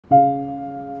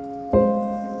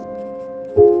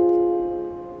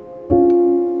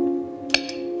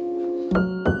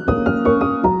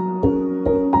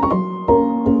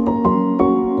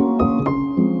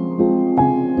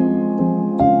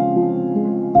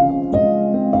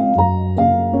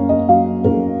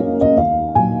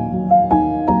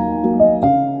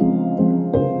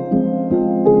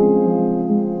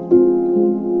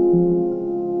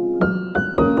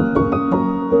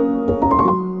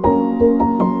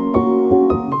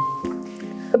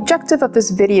objective of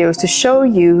this video is to show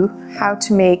you how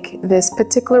to make this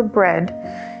particular bread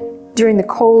during the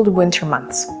cold winter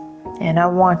months. And I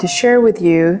want to share with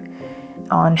you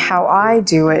on how I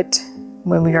do it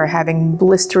when we are having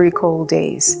blistery cold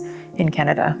days in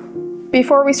Canada.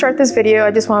 Before we start this video,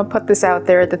 I just want to put this out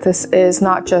there that this is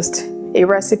not just a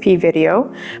recipe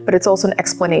video, but it's also an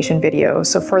explanation video.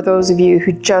 So for those of you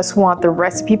who just want the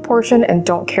recipe portion and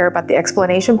don't care about the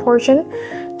explanation portion,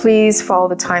 please follow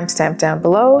the timestamp down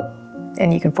below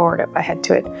and you can forward it ahead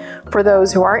to it. For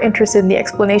those who are interested in the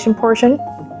explanation portion,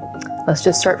 let's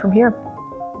just start from here.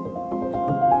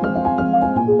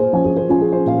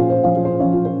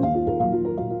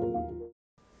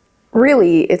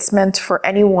 Really, it's meant for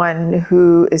anyone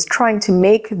who is trying to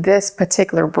make this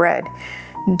particular bread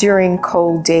during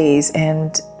cold days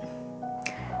and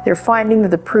they're finding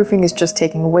that the proofing is just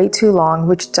taking way too long,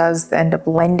 which does end up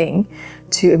lending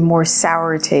to a more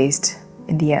sour taste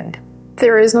in the end.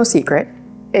 There is no secret.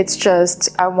 It's just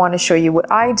I want to show you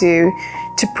what I do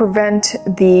to prevent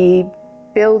the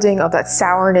building of that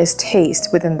sourness taste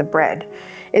within the bread.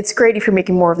 It's great if you're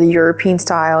making more of the European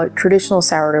style, traditional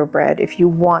sourdough bread, if you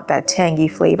want that tangy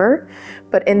flavor.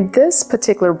 But in this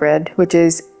particular bread, which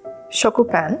is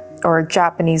Shokupan, or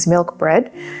Japanese milk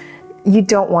bread, you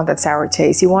don't want that sour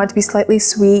taste. You want it to be slightly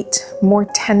sweet, more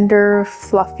tender,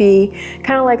 fluffy,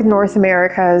 kind of like North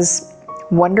America's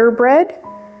Wonder Bread,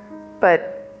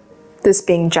 but this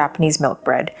being Japanese milk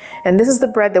bread. And this is the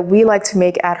bread that we like to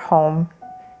make at home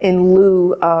in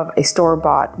lieu of a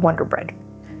store-bought Wonder Bread.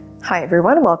 Hi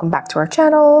everyone, welcome back to our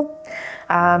channel.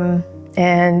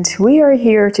 And we are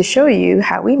here to show you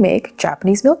how we make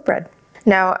Japanese milk bread.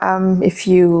 Now, if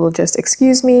you will just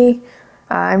excuse me,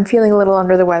 I'm feeling a little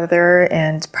under the weather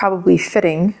and probably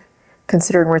fitting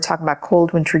considering we're talking about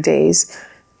cold winter days.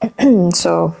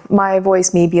 So my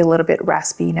voice may be a little bit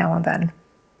raspy now and then.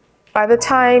 By the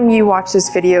time you watch this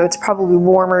video, it's probably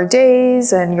warmer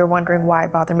days and you're wondering why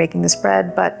bother making this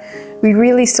bread, but we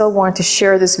really still want to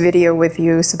share this video with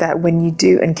you so that when you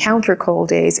do encounter cold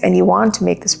days and you want to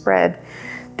make this bread,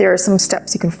 there are some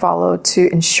steps you can follow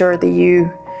to ensure that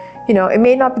you know, it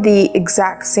may not be the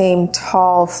exact same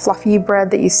tall, fluffy bread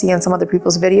that you see on some other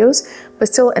people's videos, but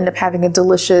still end up having a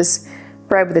delicious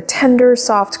bread with a tender,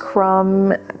 soft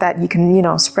crumb that you can, you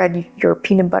know, spread your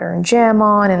peanut butter and jam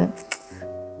on. And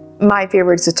my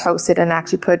favorite is to toast it and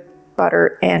actually put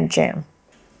butter and jam.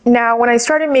 Now, when I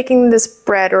started making this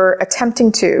bread, or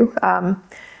attempting to,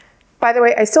 by the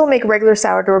way, I still make regular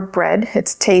sourdough bread.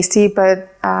 It's tasty,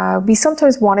 but we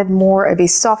sometimes wanted more of a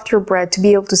softer bread to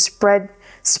be able to spread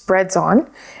spreads on.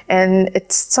 And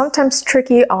it's sometimes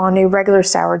tricky on a regular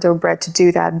sourdough bread to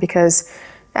do that because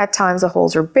at times the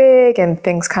holes are big and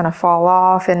things kind of fall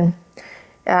off, and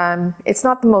it's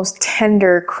not the most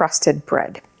tender crusted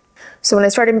bread. So when I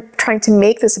started trying to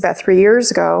make this about 3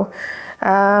 years ago,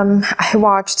 I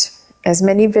watched as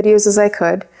many videos as I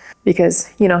could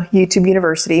because, you know, YouTube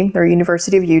University, or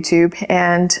University of YouTube,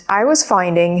 and I was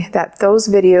finding that those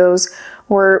videos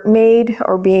were made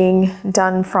or being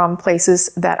done from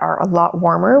places that are a lot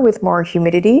warmer with more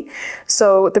humidity.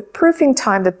 So the proofing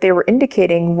time that they were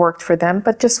indicating worked for them,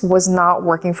 but just was not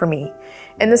working for me.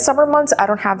 In the summer months, I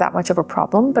don't have that much of a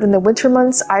problem, but in the winter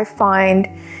months, I find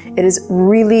it is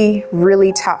really,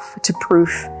 really tough to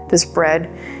proof this bread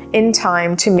in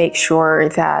time to make sure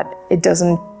that it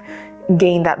doesn't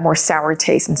gain that more sour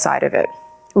taste inside of it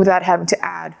without having to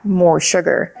add more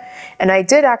sugar. And I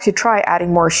did actually try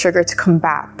adding more sugar to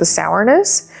combat the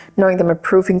sourness, knowing that my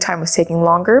proofing time was taking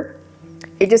longer.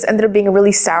 It just ended up being a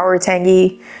really sour,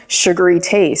 tangy, sugary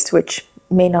taste, which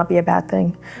may not be a bad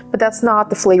thing, but that's not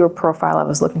the flavor profile I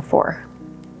was looking for.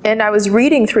 And I was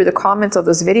reading through the comments of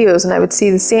those videos and I would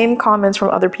see the same comments from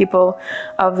other people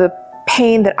of the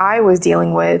pain that I was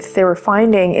dealing with. They were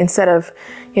finding instead of,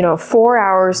 you know, 4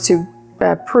 hours to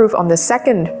proof on the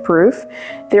second proof,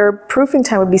 their proofing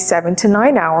time would be 7 to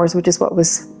 9 hours, which is what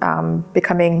was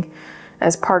becoming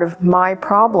as part of my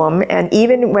problem. And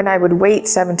even when I would wait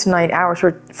 7 to 9 hours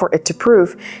for it to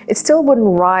proof, it still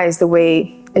wouldn't rise the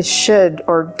way it should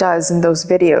or does in those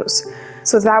videos.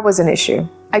 So that was an issue.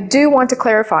 I do want to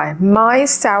clarify, my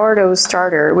sourdough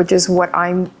starter, which is what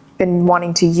I'm been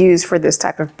wanting to use for this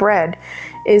type of bread,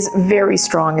 is very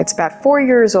strong. It's about 4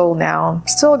 years old now,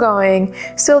 still going,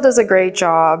 still does a great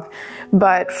job.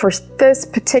 But for this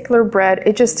particular bread,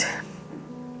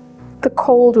 the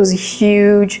cold was a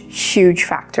huge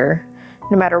factor.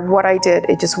 No matter what I did,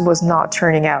 it just was not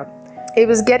turning out. It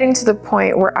was getting to the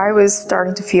point where I was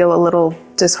starting to feel a little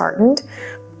disheartened,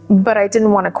 but I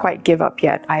didn't want to quite give up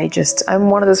yet.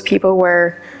 I'm one of those people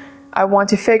where I want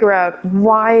to figure out,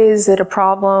 why is it a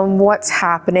problem? What's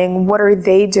happening? What are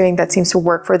they doing that seems to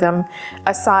work for them,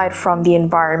 aside from the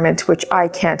environment, which I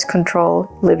can't control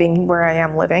living where I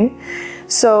am living.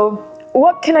 So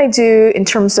what can I do in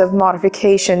terms of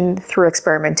modification through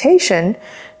experimentation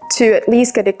to at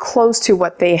least get it close to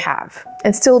what they have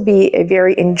and still be a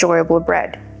very enjoyable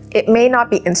bread? It may not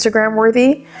be Instagram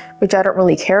worthy, which I don't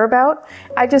really care about.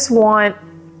 I just want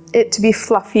it to be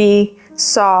fluffy,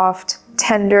 soft,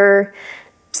 tender,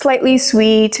 slightly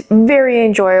sweet, very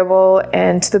enjoyable,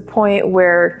 and to the point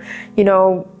where, you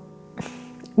know,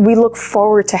 we look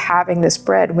forward to having this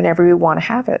bread whenever we want to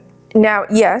have it. Now,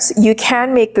 yes, you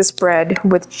can make this bread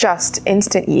with just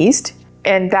instant yeast,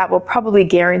 and that will probably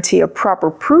guarantee a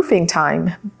proper proofing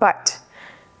time, but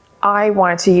I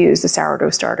wanted to use the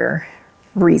sourdough starter.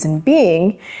 Reason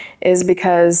being is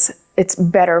because it's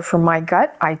better for my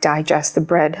gut. I digest the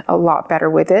bread a lot better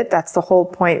with it. That's the whole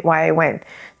point why I went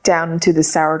down into the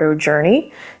sourdough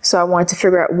journey. So I wanted to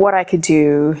figure out what I could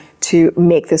do to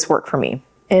make this work for me.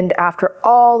 And after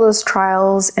all those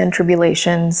trials and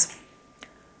tribulations,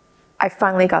 I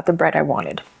finally got the bread I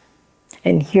wanted.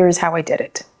 And here's how I did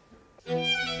it.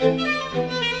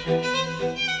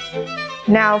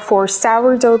 Now for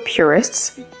sourdough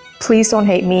purists, please don't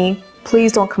hate me.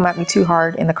 Please don't come at me too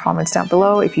hard in the comments down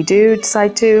below if you do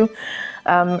decide to.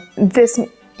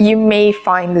 You may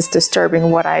find this disturbing,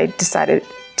 what I decided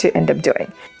to end up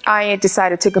doing. I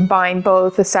decided to combine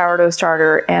both the sourdough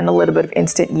starter and a little bit of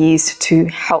instant yeast to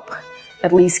help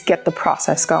at least get the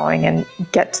process going and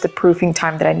get to the proofing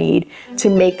time that I need to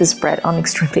make this bread on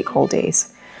extremely cold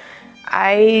days.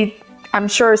 I'm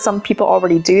sure some people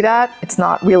already do that. It's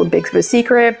not real big of a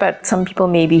secret, but some people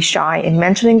may be shy in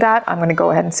mentioning that. I'm gonna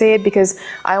go ahead and say it because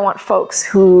I want folks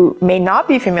who may not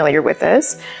be familiar with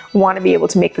this, want to be able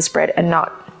to make this bread and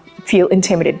not feel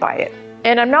intimidated by it.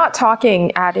 And I'm not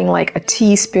talking adding like a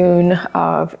teaspoon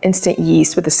of instant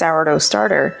yeast with the sourdough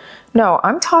starter. No,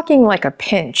 I'm talking like a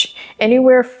pinch,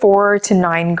 anywhere 4 to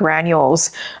 9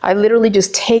 granules. I literally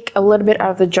just take a little bit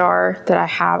out of the jar that I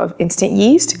have of instant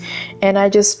yeast and I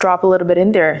just drop a little bit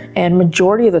in there, and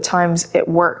majority of the times it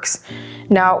works.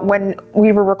 Now, when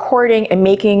we were recording and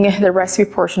making the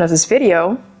recipe portion of this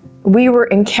video, we were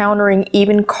encountering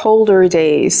even colder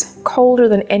days, colder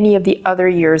than any of the other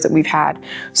years that we've had.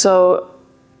 So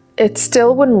it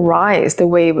still wouldn't rise the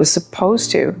way it was supposed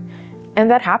to. And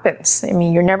that happens. I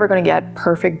mean, you're never going to get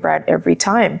perfect bread every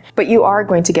time, but you are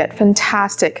going to get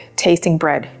fantastic tasting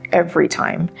bread every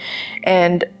time.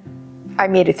 And I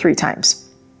made it 3 times.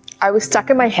 I was stuck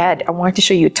in my head. I wanted to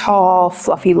show you a tall,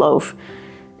 fluffy loaf.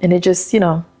 And it just, you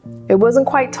know, it wasn't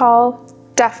quite tall,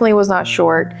 definitely was not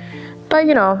short. But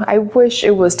you know, I wish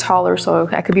it was taller so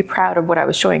I could be proud of what I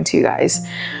was showing to you guys.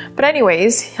 But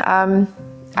anyways,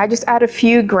 I just add a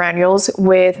few granules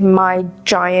with my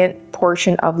giant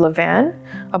portion of levain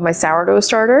of my sourdough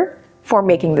starter for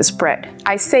making this bread.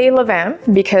 I say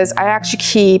levain because I actually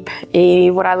keep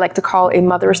what I like to call a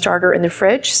mother starter in the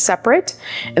fridge separate,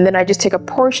 and then I just take a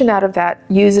portion out of that,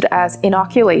 use it as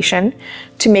inoculation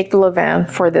to make the levain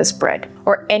for this bread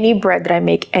or any bread that I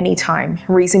make anytime.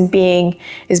 Reason being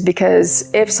is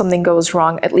because if something goes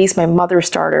wrong, at least my mother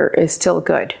starter is still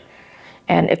good.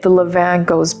 And if the levain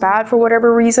goes bad for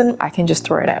whatever reason, I can just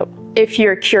throw it out. If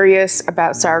you're curious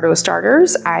about sourdough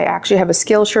starters, I actually have a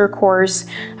Skillshare course.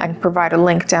 I can provide a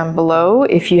link down below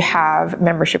if you have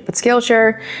membership with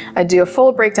Skillshare. I do a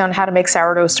full breakdown on how to make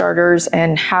sourdough starters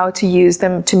and how to use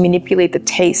them to manipulate the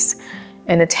taste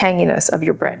and the tanginess of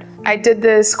your bread. I did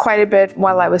this quite a bit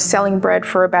while I was selling bread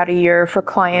for about a year for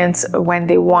clients when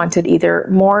they wanted either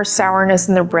more sourness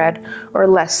in their bread or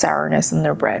less sourness in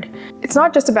their bread. It's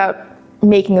not just about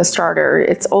making a starter,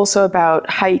 it's also about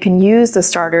how you can use the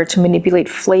starter to manipulate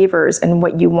flavors and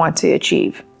what you want to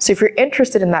achieve. So if you're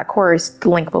interested in that course, the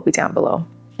link will be down below.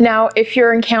 Now, if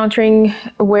you're encountering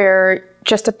where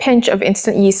just a pinch of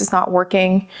instant yeast is not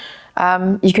working,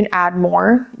 you can add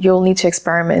more. You'll need to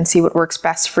experiment and see what works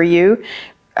best for you.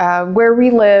 Where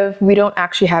we live, we don't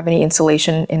actually have any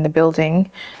insulation in the building.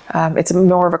 It's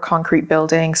more of a concrete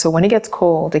building, so when it gets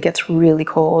cold, it gets really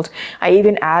cold. I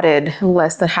even added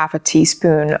less than half a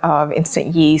teaspoon of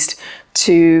instant yeast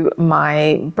to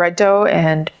my bread dough,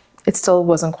 and it still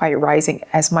wasn't quite rising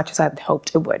as much as I had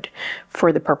hoped it would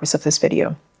for the purpose of this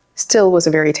video. Still was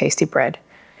a very tasty bread.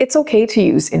 It's okay to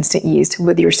use instant yeast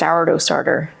with your sourdough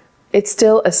starter. It's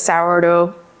still a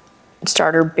sourdough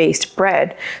starter based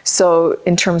bread, so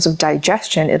in terms of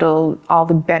digestion, all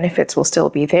the benefits will still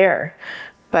be there,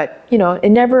 but you know, it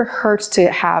never hurts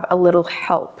to have a little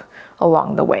help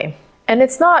along the way. And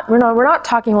it's not, we're not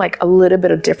talking like a little bit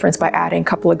of difference by adding a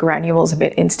couple of granules of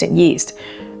instant yeast.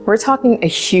 We're talking a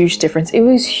huge difference. It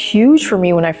was huge for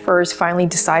me when I first finally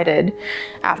decided,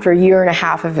 after a year and a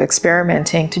half of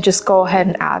experimenting, to just go ahead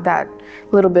and add that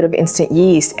little bit of instant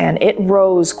yeast, and it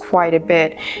rose quite a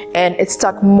bit, and it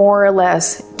stuck more or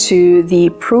less to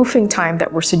the proofing time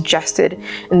that were suggested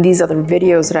in these other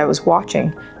videos that I was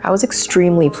watching. I was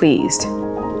extremely pleased.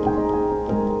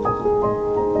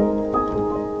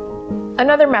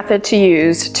 Another method to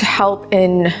use to help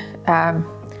in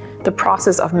the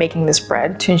process of making this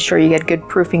bread to ensure you get good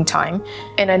proofing time,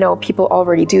 and I know people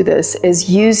already do this, is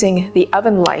using the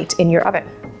oven light in your oven.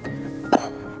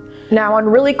 Now on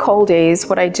really cold days,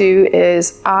 what I do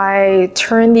is I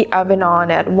turn the oven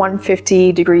on at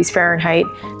 150 degrees Fahrenheit.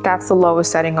 That's the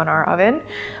lowest setting on our oven,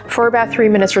 for about 3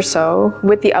 minutes or so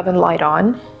with the oven light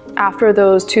on. After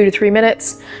those 2 to 3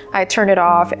 minutes, I turn it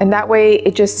off, and that way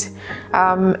it just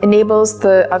enables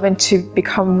the oven to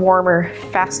become warmer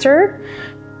faster.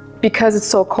 Because it's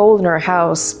so cold in our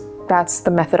house, that's the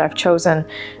method I've chosen.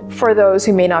 For those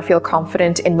who may not feel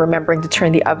confident in remembering to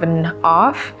turn the oven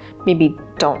off, maybe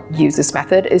don't use this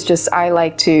method. It's just I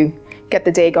like to get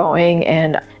the day going,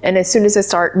 and as soon as I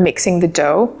start mixing the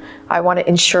dough, I want to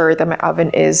ensure that my oven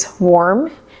is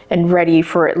warm and ready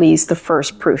for at least the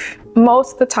first proof.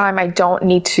 Most of the time I don't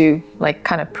need to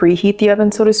kind of preheat the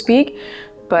oven, so to speak,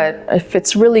 but if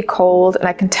it's really cold and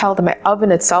I can tell that my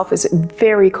oven itself is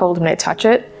very cold when I touch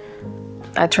it,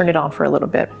 I turn it on for a little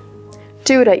bit.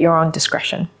 Do it at your own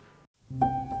discretion.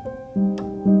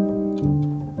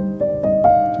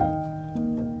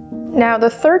 Now, the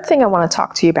third thing I want to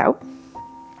talk to you about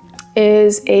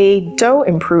is a dough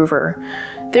improver.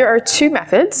 There are two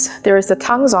methods. There is the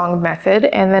tangzong method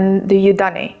and then the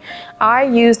yudane. I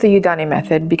use the yudane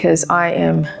method because I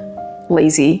am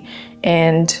lazy,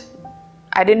 and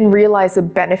I didn't realize the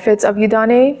benefits of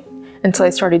yudane until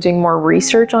I started doing more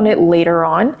research on it later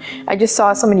on. I just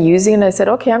saw someone using it and I said,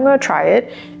 okay, I'm gonna try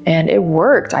it, and it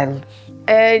worked.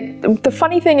 The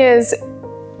funny thing is,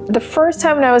 the first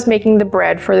time when I was making the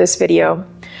bread for this video,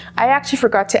 I actually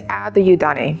forgot to add the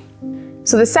yudane.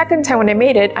 So the second time when I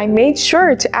made it, I made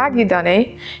sure to add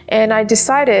yudane, and I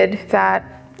decided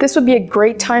that this would be a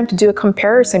great time to do a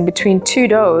comparison between two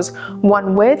doughs,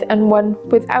 one with and one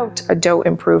without a dough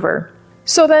improver.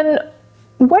 So then,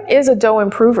 what is a dough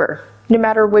improver? No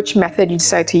matter which method you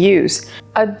decide to use.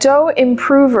 A dough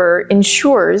improver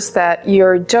ensures that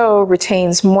your dough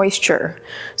retains moisture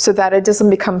so that it doesn't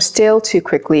become stale too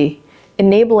quickly,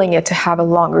 enabling it to have a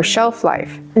longer shelf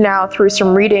life. Now, through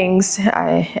some readings,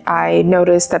 I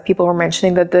noticed that people were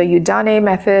mentioning that the yudane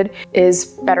method is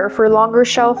better for longer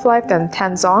shelf life than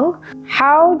tangzong.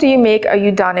 How do you make a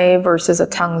yudane versus a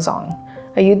tangzong?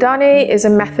 A yudane is a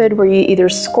method where you either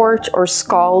scorch or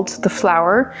scald the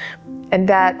flour, and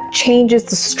that changes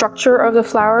the structure of the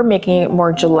flour, making it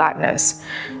more gelatinous.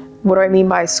 What do I mean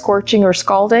by scorching or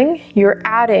scalding? You're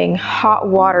adding hot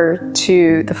water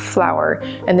to the flour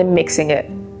and then mixing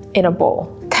it in a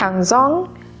bowl.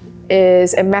 Tangzong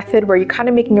is a method where you're kind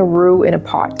of making a roux in a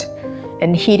pot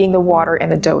and heating the water and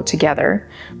the dough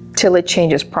together till it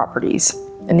changes properties.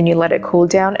 And then you let it cool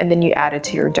down, and then you add it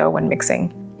to your dough when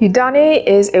mixing. Yudane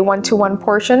is a 1-to-1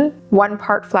 portion, 1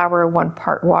 part flour, 1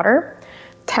 part water.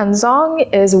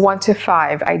 Tangzong is 1 to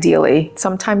 5 ideally,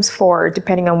 sometimes 4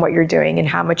 depending on what you're doing and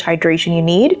how much hydration you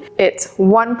need. It's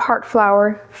 1 part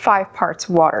flour, 5 parts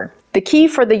water. The key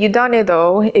for the yudane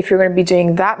though, if you're going to be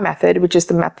doing that method, which is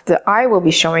the method that I will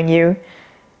be showing you,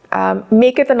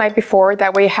 make it the night before.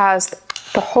 That way it has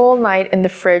the whole night in the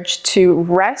fridge to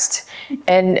rest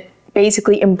and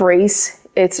basically embrace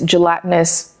its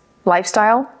gelatinous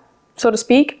lifestyle, so to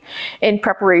speak, in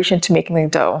preparation to making the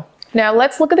dough. Now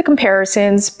let's look at the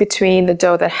comparisons between the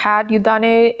dough that had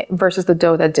yudane versus the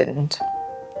dough that didn't.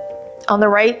 On the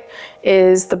right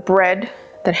is the bread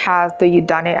that has the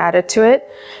yudane added to it,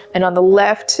 and on the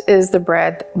left is the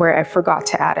bread where I forgot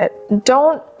to add it.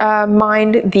 Don't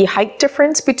mind the height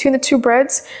difference between the two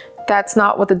breads. That's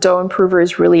not what the dough improver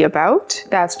is really about.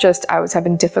 That's just I was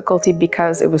having difficulty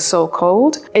because it was so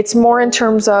cold. It's more in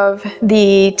terms of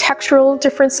the textural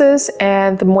differences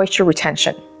and the moisture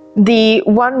retention. The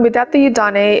one without the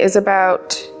yudane is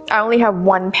about, I only have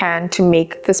 1 pan to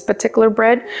make this particular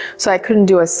bread, so I couldn't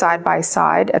do a side by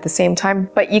side at the same time.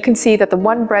 But you can see that the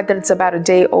one bread that's about a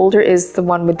day older is the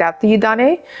one without the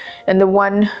yudane, and the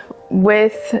one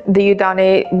with the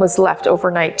yudane was left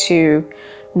overnight to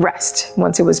rest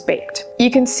once it was baked.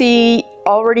 You can see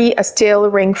already a stale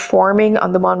ring forming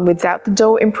on the one without the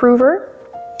dough improver.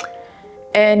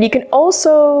 And you can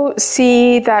also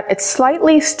see that it's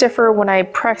slightly stiffer when I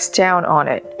press down on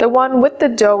it. The one with the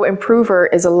dough improver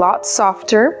is a lot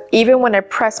softer. Even when I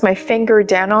press my finger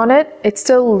down on it, it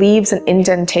still leaves an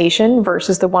indentation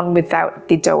versus the one without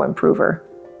the dough improver.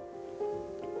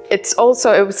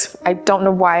 I don't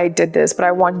know why I did this, but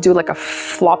I want to do like a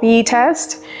floppy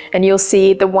test. And you'll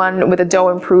see the one with the dough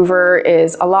improver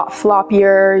is a lot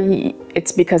floppier.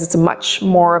 It's because it's much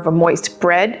more of a moist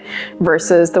bread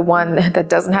versus the one that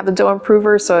doesn't have the dough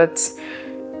improver. So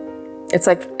it's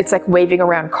like waving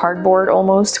around cardboard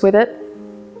almost with it.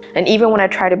 And even when I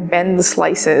try to bend the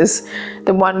slices,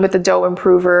 the one with the dough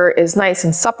improver is nice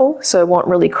and supple, so it won't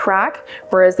really crack.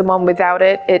 Whereas the one without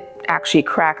it, it actually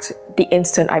cracked the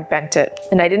instant I bent it.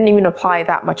 And I didn't even apply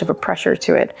that much of a pressure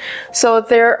to it. So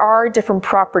there are different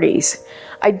properties.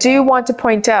 I do want to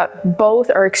point out,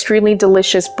 both are extremely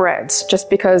delicious breads. Just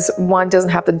because one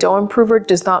doesn't have the dough improver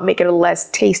does not make it a less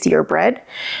tastier bread,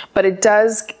 but it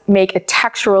does make a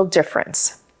textural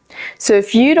difference. So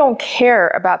if you don't care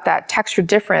about that texture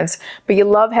difference, but you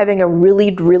love having a really,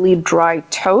 really dry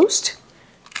toast,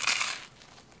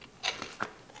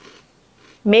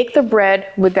 make the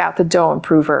bread without the dough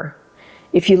improver.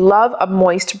 If you love a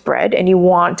moist bread and you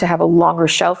want to have a longer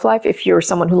shelf life, if you're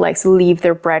someone who likes to leave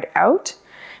their bread out,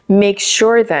 make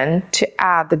sure then to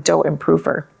add the dough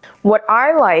improver. What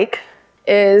I like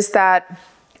is that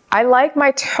I like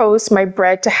my toast, my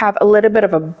bread, to have a little bit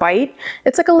of a bite.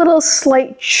 It's like a little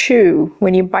slight chew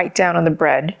when you bite down on the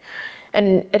bread.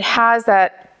 And it has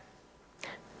that,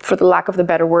 for the lack of the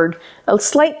better word, a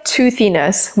slight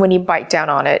toothiness when you bite down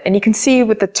on it. And you can see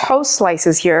with the toast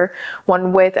slices here,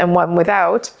 one with and one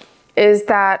without, is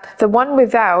that the one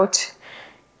without,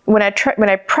 when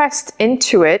I pressed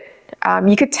into it,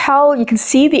 you can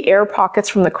see the air pockets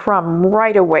from the crumb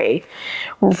right away,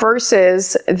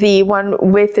 versus the one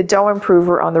with the dough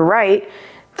improver on the right.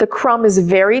 The crumb is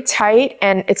very tight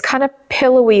and it's kind of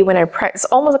pillowy when I press. It's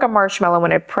almost like a marshmallow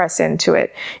when I press into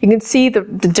it. You can see the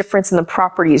difference in the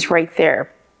properties right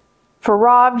there. For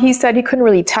Rob, he said he couldn't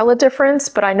really tell a difference,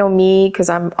 but I know me, because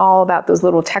I'm all about those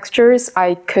little textures,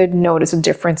 I could notice a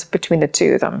difference between the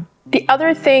two of them. The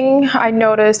other thing I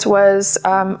noticed was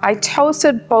I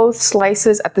toasted both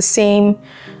slices at the same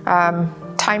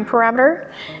time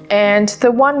parameter, and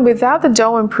the one without the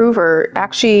dough improver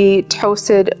actually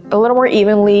toasted a little more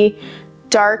evenly,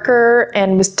 darker,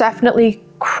 and was definitely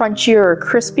crunchier or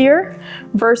crispier,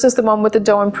 versus the one with the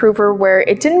dough improver where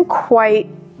it didn't quite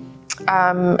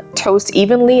toast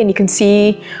evenly. And you can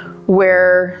see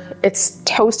where it's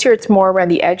toastier, it's more around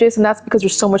the edges, and that's because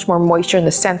there's so much more moisture in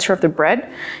the center of the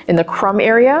bread, in the crumb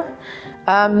area.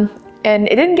 And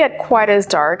it didn't get quite as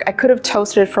dark. I could have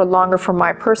toasted it for longer for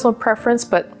my personal preference,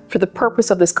 but for the purpose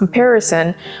of this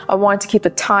comparison, I wanted to keep the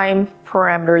time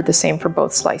parameter the same for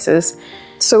both slices,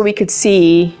 so we could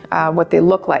see what they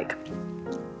look like.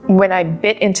 When I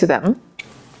bit into them,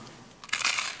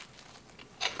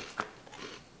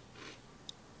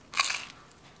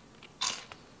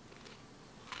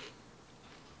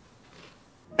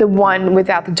 the one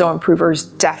without the dough improver is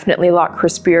definitely a lot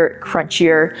crispier,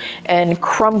 crunchier, and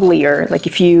crumblier. Like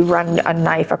if you run a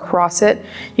knife across it,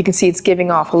 you can see it's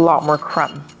giving off a lot more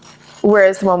crumb.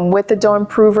 Whereas the one with the dough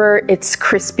improver, it's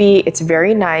crispy, it's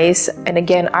very nice. And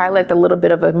again, I like a little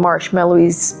bit of a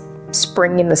marshmallowy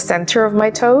spring in the center of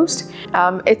my toast.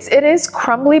 It is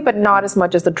crumbly, but not as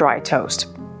much as the dry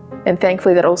toast. And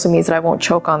thankfully that also means that I won't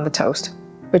choke on the toast,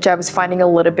 which I was finding a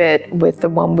little bit with the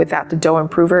one without the dough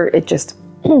improver. It just,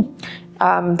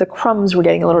 the crumbs were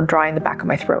getting a little dry in the back of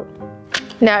my throat.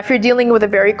 Now, if you're dealing with a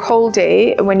very cold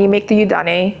day, when you make the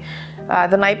udane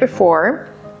the night before,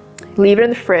 leave it in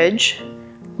the fridge,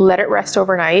 let it rest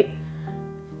overnight.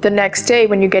 The next day,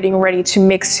 when you're getting ready to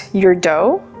mix your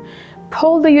dough,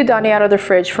 pull the udane out of the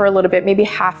fridge for a little bit, maybe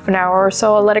half an hour or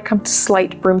so, and let it come to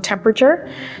slight room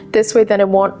temperature. This way then it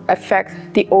won't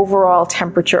affect the overall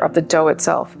temperature of the dough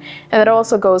itself. And that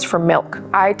also goes for milk.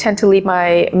 I tend to leave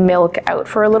my milk out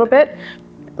for a little bit,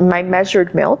 my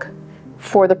measured milk,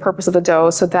 for the purpose of the dough,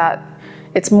 so that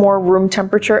it's more room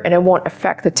temperature and it won't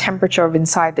affect the temperature of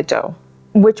inside the dough,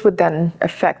 which would then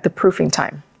affect the proofing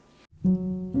time.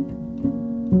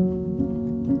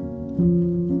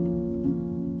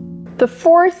 The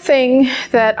fourth thing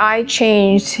that I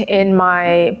changed in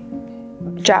my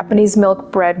Japanese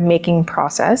milk bread making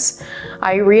process,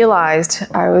 I realized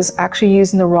I was actually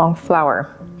using the wrong flour.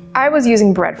 I was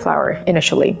using bread flour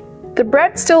initially. The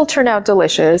bread still turned out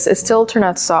delicious, it still turned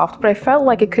out soft, but I felt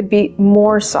like it could be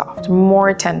more soft,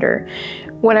 more tender.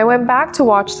 When I went back to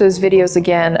watch those videos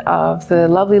again of the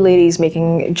lovely ladies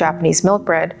making Japanese milk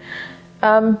bread,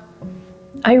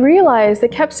 I realized they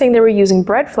kept saying they were using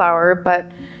bread flour,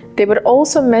 but they would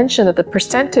also mention that the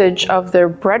percentage of their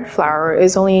bread flour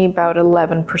is only about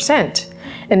 11%.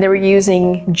 And they were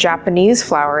using Japanese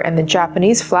flour, and the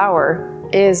Japanese flour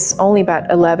is only about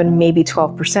 11, maybe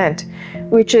 12%,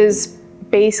 which is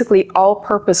basically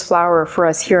all-purpose flour for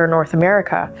us here in North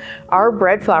America. Our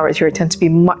bread flours here tend to be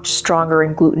much stronger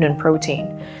in gluten and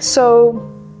protein.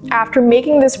 So after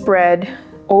making this bread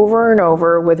over and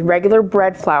over with regular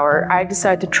bread flour, I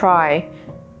decided to try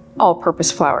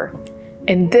all-purpose flour.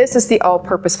 And this is the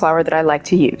all-purpose flour that I like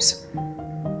to use.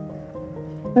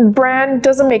 The brand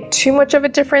doesn't make too much of a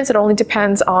difference. It really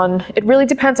depends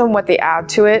on what they add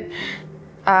to it.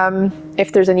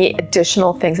 If there's any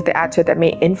additional things that they add to it that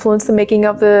may influence the making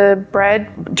of the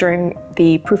bread during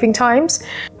the proofing times.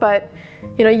 But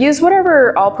use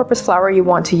whatever all-purpose flour you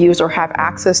want to use or have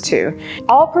access to.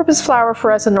 All-purpose flour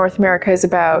for us in North America is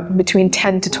about between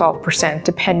 10 to 12%,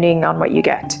 depending on what you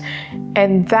get.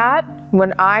 And that,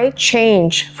 when I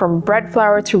change from bread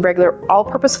flour to regular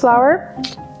all-purpose flour,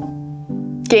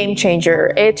 game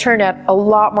changer. It turned out a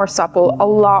lot more supple, a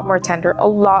lot more tender, a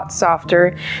lot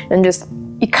softer, and just,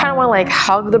 you kind of want to like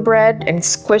hug the bread and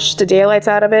squish the daylights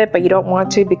out of it, but you don't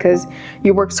want to because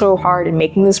you worked so hard in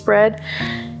making this bread.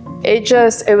 It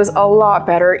was a lot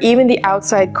better. Even the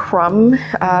outside crumb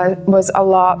was a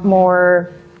lot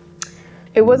more,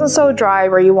 it wasn't so dry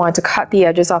where you want to cut the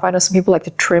edges off. I know some people like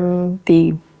to trim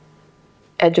the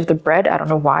edge of the bread. I don't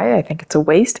know why, I think it's a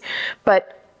waste,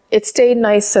 but it stayed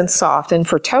nice and soft. And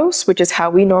for toast, which is how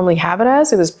we normally have it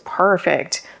as, it was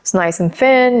perfect. It's nice and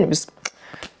thin.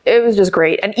 It was just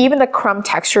great. And even the crumb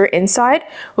texture inside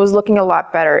was looking a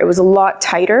lot better. It was a lot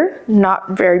tighter,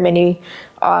 not very many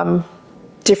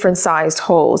different sized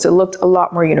holes. It looked a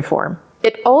lot more uniform.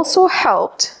 It also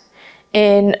helped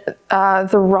in the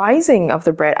rising of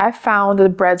the bread. I found the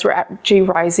breads were actually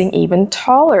rising even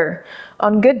taller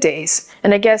on good days.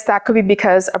 And I guess that could be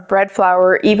because a bread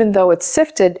flour, even though it's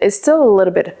sifted, is still a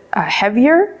little bit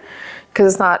heavier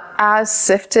because it's not as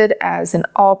sifted as an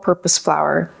all-purpose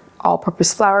flour.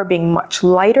 All-purpose flour being much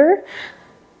lighter,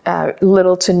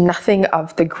 little to nothing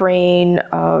of the grain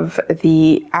of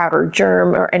the outer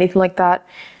germ or anything like that.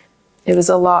 It was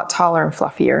a lot taller and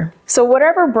fluffier. So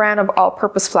whatever brand of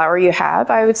all-purpose flour you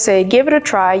have, I would say give it a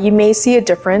try. You may see a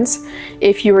difference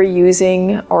if you were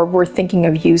using or were thinking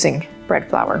of using bread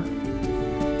flour.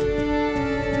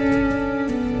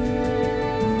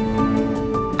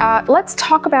 Let's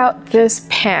talk about this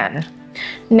pan.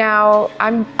 Now,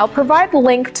 I'll provide a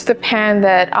link to the pan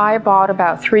that I bought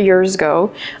about 3 years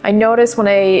ago. I noticed when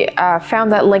I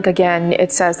found that link again,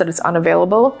 it says that it's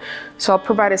unavailable. So I'll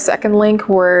provide a second link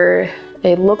where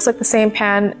it looks like the same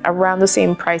pan around the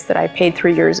same price that I paid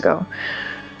 3 years ago.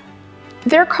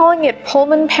 They're calling it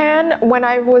Pullman pan. When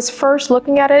I was first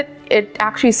looking at it, it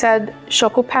actually said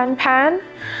Shokupan pan.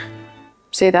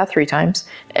 Say that 3 times.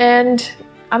 And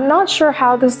I'm not sure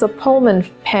how this is a Pullman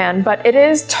pan, but it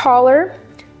is taller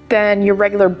than your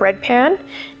regular bread pan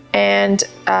and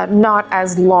not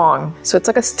as long. So it's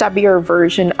like a stubbier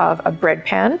version of a bread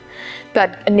pan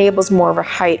that enables more of a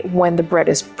height when the bread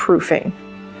is proofing.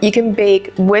 You can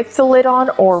bake with the lid on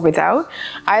or without.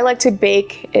 I like to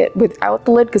bake it without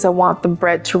the lid because I want the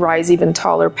bread to rise even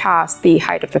taller past the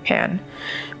height of the pan.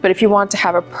 But if you want to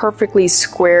have a perfectly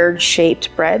squared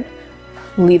shaped bread,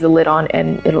 leave the lid on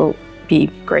and it'll be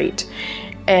great.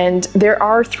 And there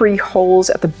are 3 holes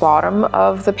at the bottom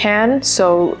of the pan,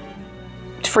 so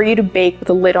for you to bake with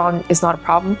the lid on is not a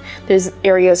problem. There's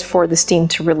areas for the steam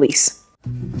to release.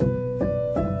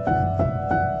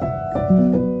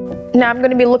 Now I'm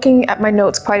going to be looking at my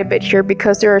notes quite a bit here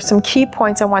because there are some key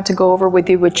points I want to go over with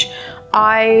you which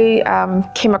I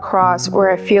came across where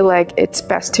I feel like it's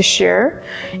best to share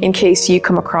in case you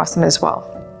come across them as well.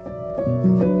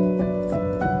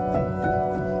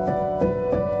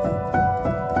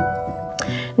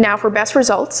 Now for best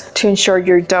results, to ensure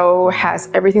your dough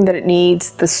has everything that it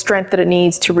needs, the strength that it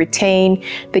needs to retain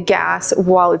the gas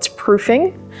while it's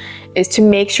proofing, is to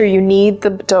make sure you knead the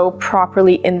dough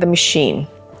properly in the machine.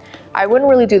 I wouldn't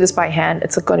really do this by hand.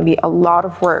 It's going to be a lot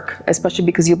of work, especially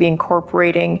because you'll be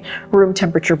incorporating room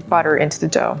temperature butter into the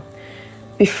dough.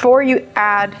 Before you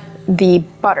add the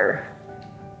butter,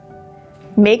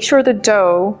 make sure the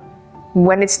dough,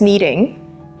 when it's kneading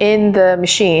in the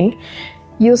machine,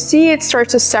 you'll see it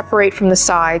starts to separate from the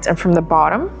sides and from the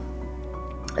bottom.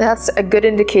 That's a good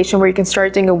indication where you can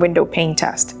start doing a window pane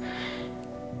test.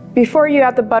 Before you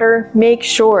add the butter, make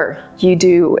sure you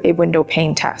do a window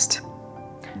pane test.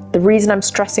 The reason I'm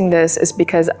stressing this is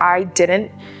because I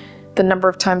didn't the number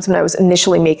of times when I was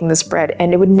initially making this bread,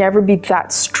 and it would never be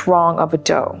that strong of a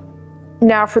dough.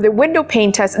 Now for the window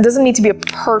pane test, it doesn't need to be a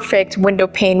perfect window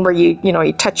pane where you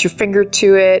touch your finger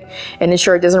to it and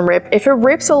ensure it doesn't rip. If it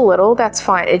rips a little, that's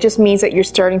fine. It just means that you're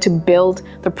starting to build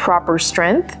the proper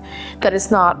strength, that it's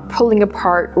not pulling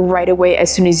apart right away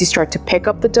as soon as you start to pick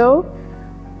up the dough.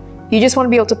 You just want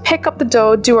to be able to pick up the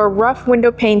dough, do a rough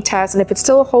window pane test, and if it's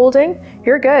still holding,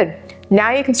 you're good. Now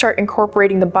you can start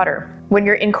incorporating the butter. When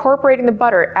you're incorporating the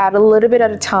butter, add a little bit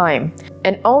at a time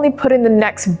and only put in the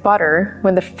next butter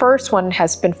when the first one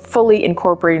has been fully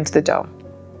incorporated into the dough.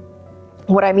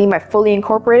 What I mean by fully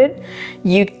incorporated,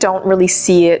 you don't really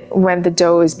see it when the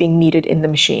dough is being kneaded in the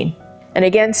machine. And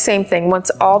again, same thing, once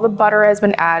all the butter has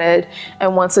been added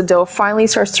and once the dough finally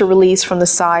starts to release from the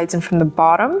sides and from the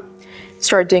bottom,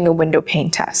 start doing a window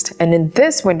pane test. And in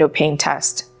this window pane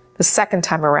test, the second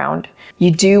time around,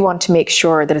 you do want to make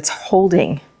sure that it's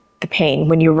holding the pane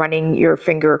when you're running your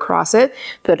finger across it,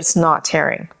 that it's not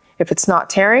tearing. If it's not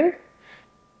tearing,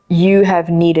 you have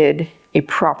kneaded a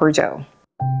proper dough.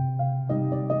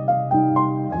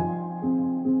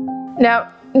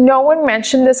 Now, no one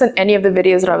mentioned this in any of the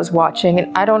videos that I was watching,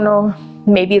 and I don't know,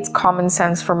 maybe it's common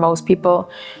sense for most people,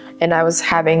 and I was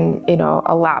having,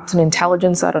 a lapse in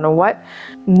intelligence, I don't know what.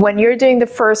 When you're doing the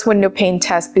first window pane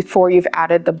test before you've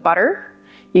added the butter,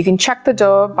 you can check the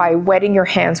dough by wetting your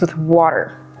hands with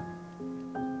water.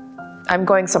 I'm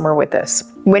going somewhere with this.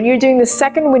 When you're doing the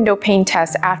second window pane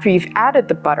test after you've added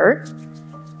the butter,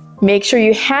 make sure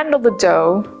you handle the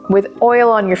dough with oil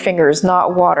on your fingers,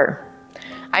 not water.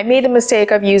 I made the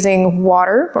mistake of using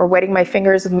water or wetting my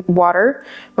fingers with water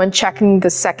when checking the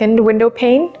second window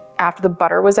pane after the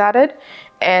butter was added,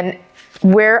 and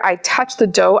where I touched the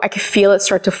dough, I could feel it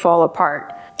start to fall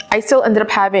apart. I still ended up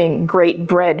having great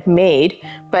bread made,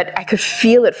 but I could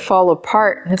feel it fall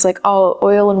apart. And it's like, oh,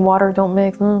 oil and water don't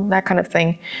mix, that kind of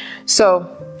thing. So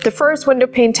the first window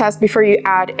pane test, before you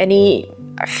add any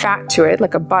fat to it,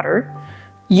 like a butter,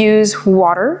 use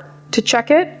water to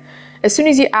check it. As soon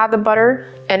as you add the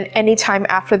butter, and any time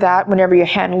after that, whenever you're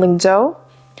handling dough,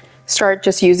 start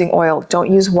just using oil. Don't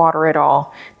use water at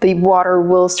all. The water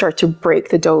will start to break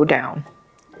the dough down.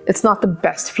 It's not the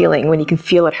best feeling when you can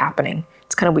feel it happening.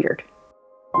 It's kind of weird.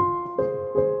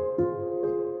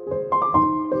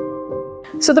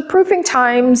 So the proofing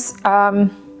times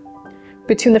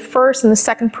between the first and the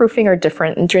second proofing are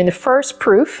different. And during the first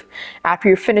proof, after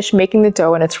you're finished making the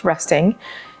dough and it's resting,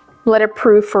 let it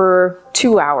proof for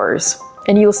 2 hours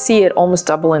and you'll see it almost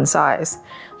double in size.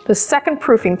 The second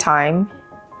proofing time,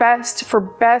 best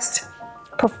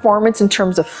performance in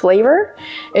terms of flavor,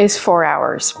 is 4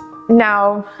 hours.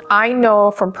 Now, I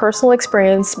know from personal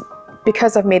experience,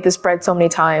 because I've made this bread so many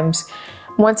times,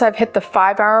 once I've hit the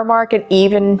 5-hour mark, and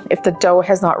even if the dough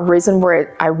has not risen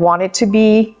where I want it to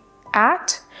be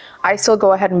at, I still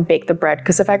go ahead and bake the bread,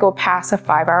 because if I go past the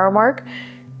 5-hour mark,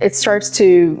 it starts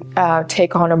to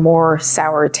take on a more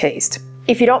sour taste.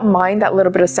 If you don't mind that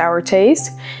little bit of sour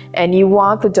taste and you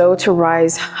want the dough to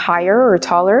rise higher or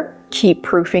taller, keep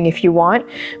proofing if you want.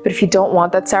 But if you don't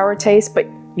want that sour taste, but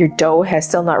your dough has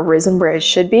still not risen where it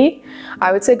should be,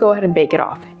 I would say go ahead and bake it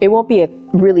off. It won't be a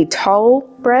really tall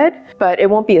bread, but it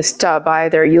won't be a stub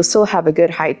either. You'll still have a good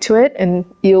height to it and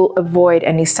you'll avoid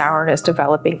any sourness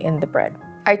developing in the bread.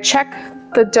 I check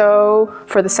the dough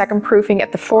for the second proofing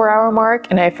at the 4-hour mark,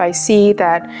 and if I see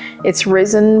that it's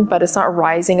risen but it's not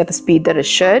rising at the speed that it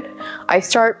should, I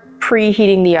start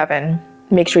preheating the oven.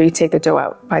 Make sure you take the dough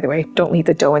out, by the way. Don't leave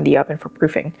the dough in the oven for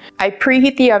proofing. I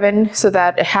preheat the oven so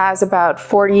that it has about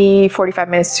 40-45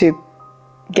 minutes to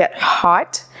get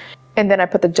hot, and then I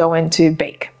put the dough in to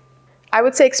bake. I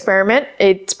would say experiment.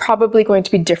 It's probably going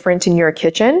to be different in your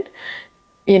kitchen.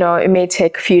 It may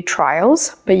take a few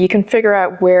trials, but you can figure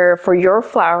out where, for your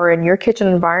flour and your kitchen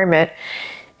environment,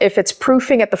 if it's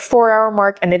proofing at the 4-hour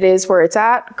mark and it is where it's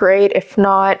at, great. If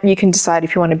not, you can decide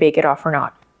if you want to bake it off or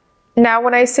not. Now,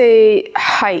 when I say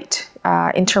height,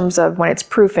 in terms of when it's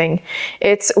proofing,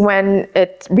 it's when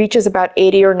it reaches about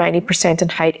 80 or 90% in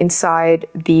height inside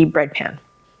the bread pan.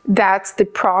 That's the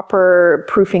proper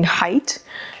proofing height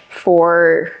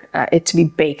for it to be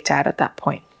baked at that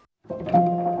point.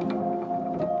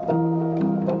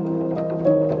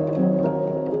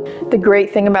 The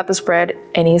great thing about this bread,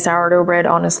 any sourdough bread,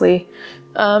 honestly,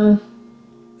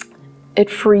 it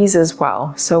freezes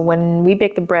well. So when we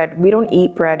bake the bread, we don't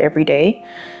eat bread every day,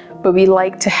 but we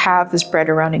like to have this bread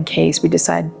around in case we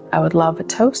decide I would love a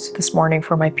toast this morning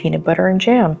for my peanut butter and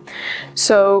jam.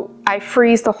 So I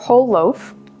freeze the whole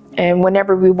loaf, and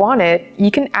whenever we want it,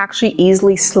 you can actually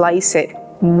easily slice it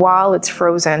while it's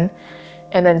frozen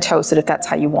and then toast it if that's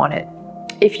how you want it.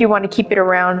 If you want to keep it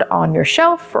around on your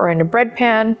shelf or in a bread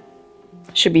pan,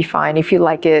 should be fine if you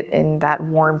like it in that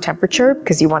warm temperature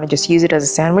because you want to just use it as a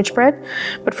sandwich bread.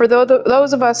 But for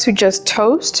those of us who just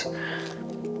toast,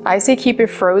 I say keep it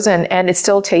frozen, and it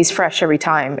still tastes fresh every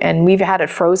time. And we've had it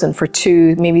frozen for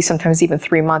 2, maybe sometimes even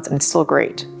 3 months, and it's still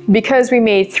great. Because we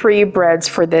made 3 breads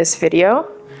for this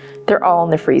video, they're all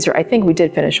in the freezer. I think we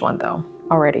did finish one though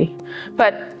already,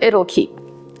 but it'll keep.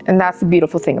 And that's the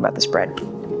beautiful thing about this bread.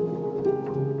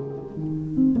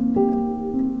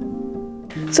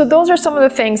 So those are some of the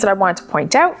things that I wanted to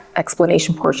point out,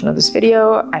 explanation portion of this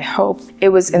video. I hope it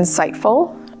was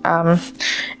insightful,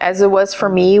 as it was for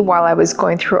me while I was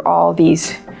going through all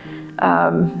these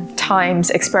times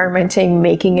experimenting,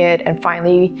 making it, and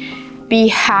finally be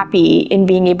happy in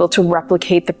being able to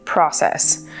replicate the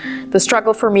process. The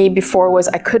struggle for me before was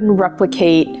I couldn't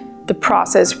replicate the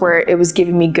process where it was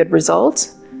giving me good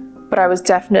results, but I was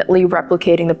definitely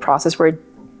replicating the process where it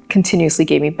continuously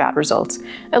gave me bad results.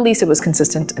 At least it was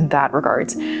consistent in that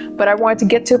regards. But I wanted to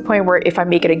get to a point where if I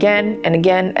make it again and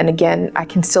again and again, I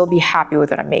can still be happy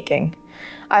with what I'm making.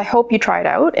 I hope you try it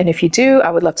out, and if you do,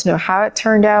 I would love to know how it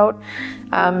turned out.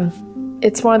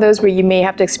 It's one of those where you may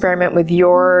have to experiment with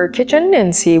your kitchen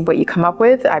and see what you come up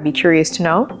with. I'd be curious to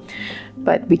know.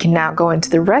 But we can now go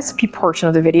into the recipe portion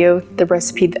of the video, the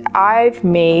recipe that I've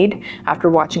made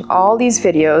after watching all these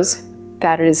videos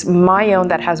that is my own,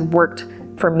 that has worked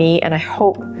for me, and I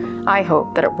hope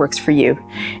that it works for you.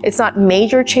 It's not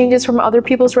major changes from other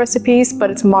people's recipes,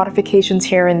 but it's modifications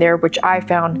here and there, which I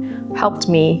found helped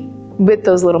me with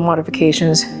those little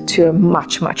modifications to a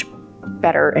much, much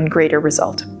better and greater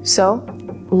result. So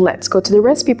let's go to the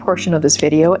recipe portion of this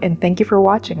video, and thank you for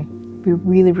watching. We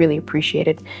really, really appreciate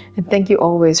it. And thank you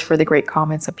always for the great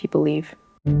comments that people leave.